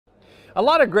A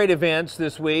lot of great events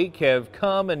this week have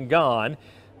come and gone,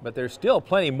 but there's still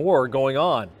plenty more going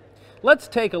on. Let's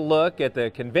take a look at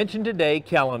the Convention Today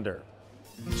calendar.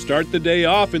 Start the day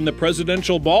off in the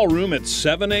Presidential Ballroom at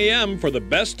 7 a.m. for the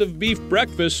Best of Beef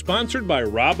Breakfast, sponsored by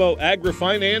Rabo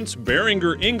Agri-Finance,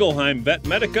 Beringer Ingelheim Vet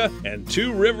Medica, and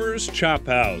Two Rivers Chop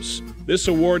House. This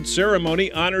award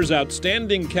ceremony honors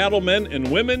outstanding cattlemen and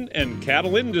women and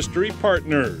cattle industry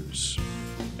partners.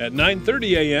 At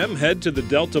 9:30 a.m., head to the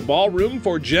Delta Ballroom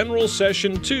for General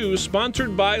Session 2,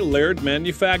 sponsored by Laird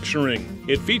Manufacturing.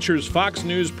 It features Fox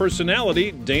News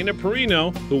personality Dana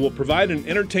Perino, who will provide an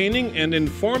entertaining and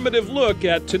informative look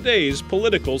at today's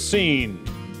political scene.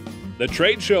 The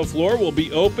trade show floor will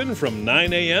be open from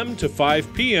 9 a.m. to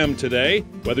 5 p.m. today.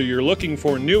 Whether you're looking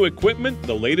for new equipment,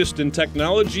 the latest in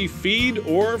technology, feed,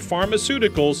 or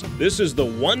pharmaceuticals, this is the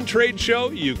one trade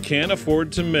show you can't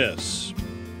afford to miss.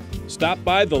 Stop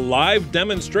by the live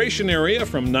demonstration area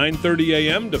from 9:30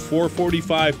 a.m. to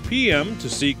 4:45 p.m. to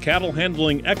see cattle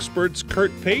handling experts Kurt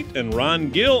Pate and Ron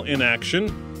Gill in action.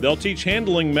 They'll teach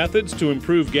handling methods to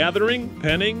improve gathering,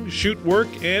 penning, chute work,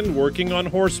 and working on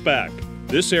horseback.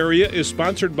 This area is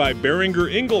sponsored by Beringer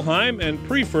Ingelheim and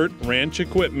Prefert Ranch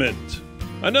Equipment.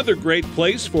 Another great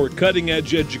place for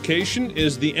cutting-edge education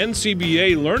is the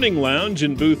NCBA Learning Lounge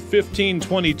in booth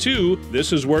 1522.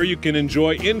 This is where you can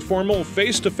enjoy informal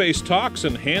face-to-face talks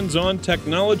and hands-on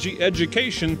technology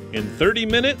education in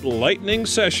 30-minute lightning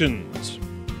sessions.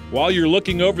 While you're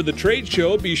looking over the trade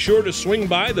show, be sure to swing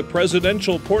by the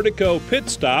Presidential Portico Pit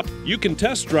Stop. You can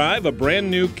test drive a brand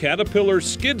new Caterpillar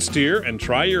skid steer and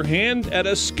try your hand at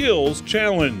a skills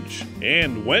challenge.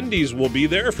 And Wendy's will be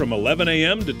there from 11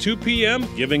 a.m. to 2 p.m.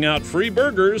 giving out free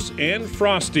burgers and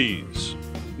Frosties.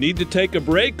 Need to take a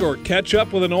break or catch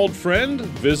up with an old friend?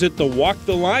 Visit the Walk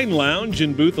the Line Lounge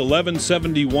in booth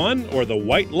 1171 or the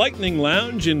White Lightning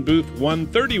Lounge in booth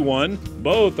 131.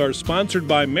 Both are sponsored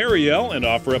by Mariel and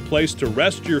offer a place to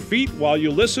rest your feet while you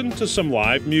listen to some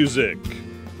live music.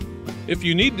 If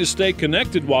you need to stay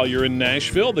connected while you're in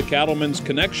Nashville, the Cattlemen's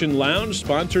Connection Lounge,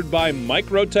 sponsored by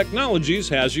Micro Technologies,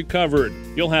 has you covered.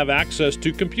 You'll have access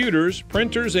to computers,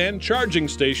 printers, and charging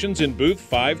stations in booth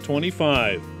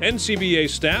 525. NCBA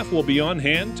staff will be on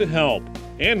hand to help.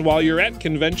 And while you're at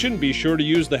convention, be sure to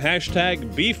use the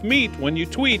hashtag BeefMeat when you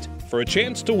tweet for a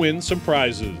chance to win some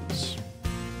prizes.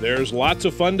 There's lots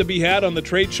of fun to be had on the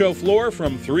trade show floor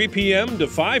from 3 p.m. to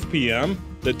 5 p.m.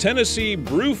 The Tennessee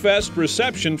Brewfest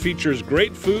reception features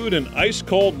great food and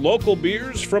ice-cold local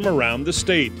beers from around the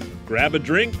state. Grab a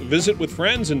drink, visit with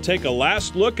friends, and take a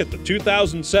last look at the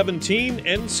 2017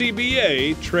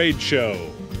 NCBA Trade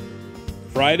Show.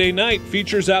 Friday night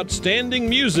features outstanding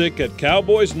music at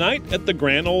Cowboys Night at the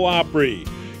Grand Ole Opry.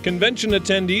 Convention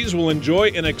attendees will enjoy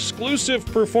an exclusive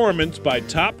performance by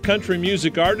top country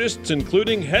music artists,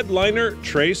 including headliner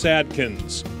Trace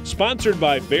Adkins. Sponsored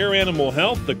by Bear Animal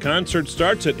Health, the concert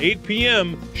starts at 8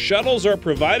 p.m. Shuttles are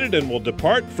provided and will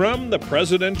depart from the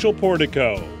Presidential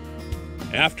Portico.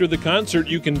 After the concert,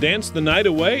 you can dance the night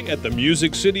away at the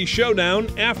Music City Showdown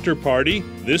After Party.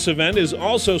 This event is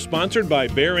also sponsored by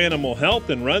Bear Animal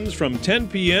Health and runs from 10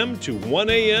 p.m. to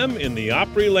 1 a.m. in the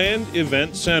Opryland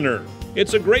Event Center.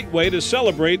 It's a great way to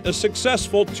celebrate a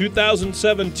successful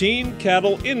 2017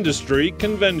 cattle industry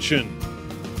convention.